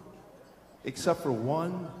room, except for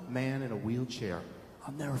one man in a wheelchair.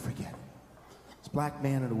 I'll never forget it. This black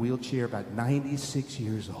man in a wheelchair, about 96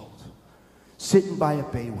 years old, sitting by a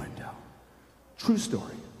bay window. True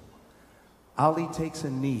story. Ali takes a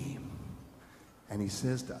knee, and he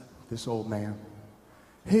says to this old man,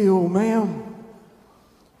 hey, old man,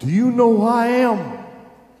 do you know who I am?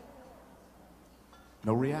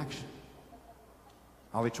 No reaction.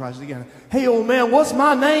 Ali tries it again. Hey, old man, what's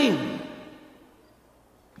my name?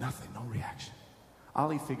 Nothing, no reaction.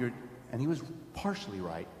 Ali figured, and he was partially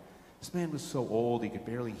right, this man was so old he could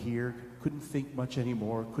barely hear, couldn't think much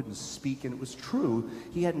anymore, couldn't speak, and it was true.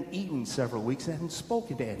 He hadn't eaten several weeks, hadn't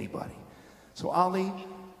spoken to anybody. So Ali,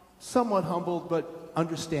 somewhat humbled but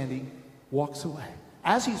understanding, walks away.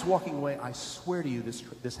 As he's walking away, I swear to you, this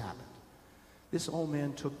happened. This old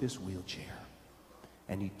man took this wheelchair,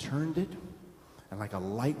 and he turned it, and like a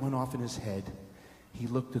light went off in his head, he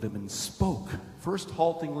looked at him and spoke, first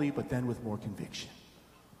haltingly, but then with more conviction.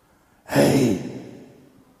 Hey!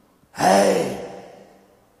 Hey!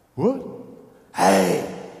 What?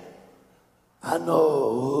 Hey! I know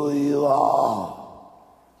who you are.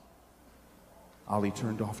 Ali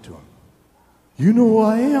turned off to him. You know who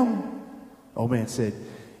I am? Old man said,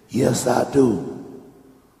 yes, I do.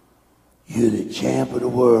 You're the champ of the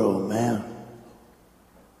world, man.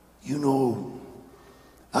 You know,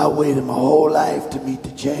 I waited my whole life to meet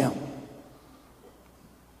the champ.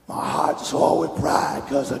 My heart's sore with pride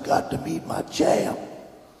because I got to meet my champ.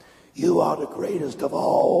 You are the greatest of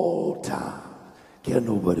all time. Can't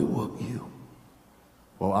nobody whoop you.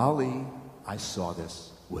 Well, Ali, I saw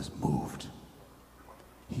this, was moved.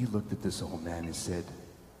 He looked at this old man and said,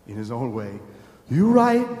 in his own way, you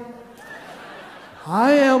right.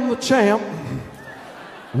 I am the champ.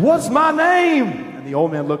 What's my name? And the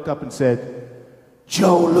old man looked up and said,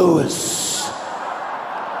 Joe Louis.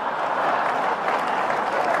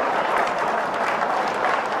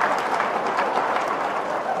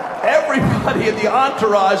 Everybody in the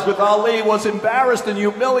entourage with Ali was embarrassed and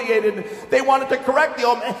humiliated. They wanted to correct the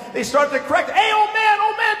old man. They started to correct, hey, old man,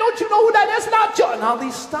 don't you know who that is? Not Joe. And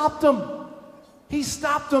Ali stopped him. He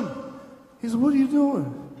stopped him. He said, what are you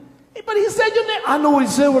doing? Hey, but he said your name. I know what he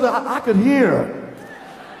said, what I could hear.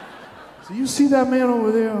 So you see that man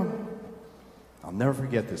over there? I'll never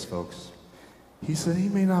forget this, folks. He said, he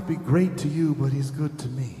may not be great to you, but he's good to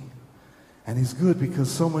me. And he's good because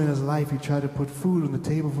somewhere in his life he tried to put food on the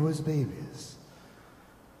table for his babies.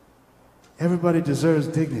 Everybody deserves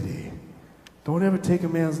dignity. Don't ever take a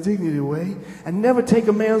man's dignity away, and never take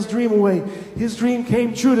a man's dream away. His dream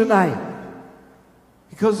came true tonight.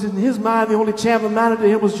 Because in his mind, the only champ that mattered to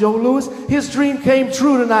him was Joe Louis. His dream came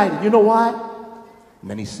true tonight. And you know why?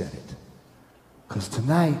 And then he said it. Because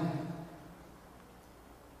tonight,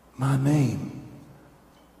 my name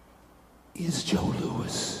is Joe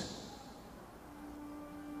Louis.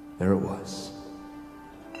 There it was.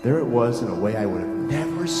 There it was in a way I would have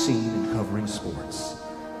never seen in covering sports.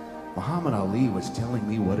 Muhammad Ali was telling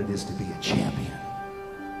me what it is to be a champion.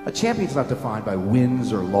 A champion's not defined by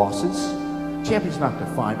wins or losses. A champion's not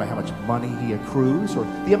defined by how much money he accrues or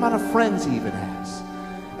the amount of friends he even has.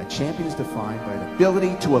 A champion is defined by an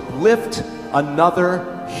ability to uplift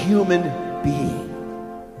another human being.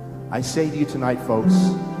 I say to you tonight, folks,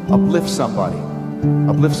 uplift somebody.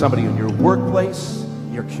 Uplift somebody in your workplace,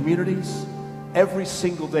 your communities, every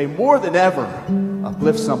single day, more than ever,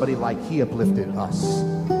 uplift somebody like he uplifted us.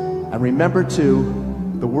 And remember, too,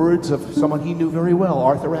 the words of someone he knew very well,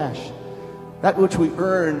 Arthur Ashe. That which we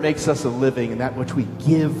earn makes us a living, and that which we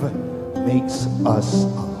give makes us a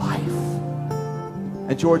life.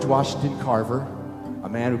 And George Washington Carver, a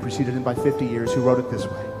man who preceded him by 50 years, who wrote it this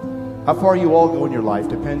way. How far you all go in your life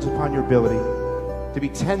depends upon your ability to be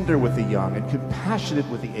tender with the young and compassionate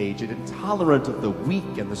with the aged and tolerant of the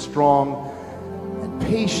weak and the strong and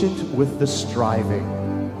patient with the striving.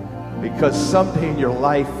 Because someday in your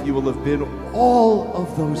life you will have been all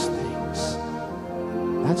of those things.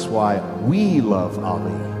 That's why we love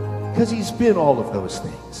Ali. because he's been all of those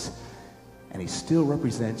things. And he still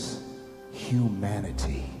represents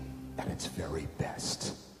humanity at its very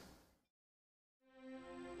best.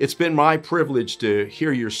 It's been my privilege to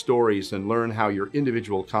hear your stories and learn how your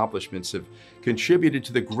individual accomplishments have contributed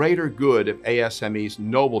to the greater good of ASME's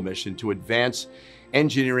noble mission to advance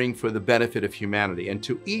engineering for the benefit of humanity. And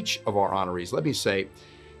to each of our honorees, let me say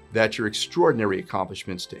that your extraordinary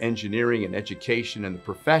accomplishments to engineering and education and the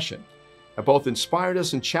profession have both inspired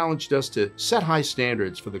us and challenged us to set high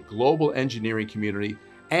standards for the global engineering community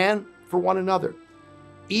and for one another.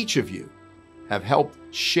 Each of you have helped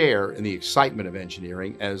share in the excitement of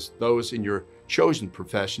engineering as those in your chosen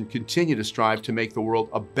profession continue to strive to make the world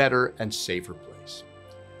a better and safer place.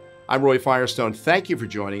 I'm Roy Firestone. Thank you for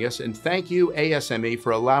joining us, and thank you, ASME,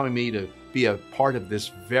 for allowing me to be a part of this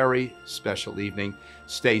very special evening.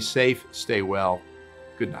 Stay safe, stay well.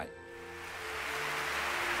 Good night.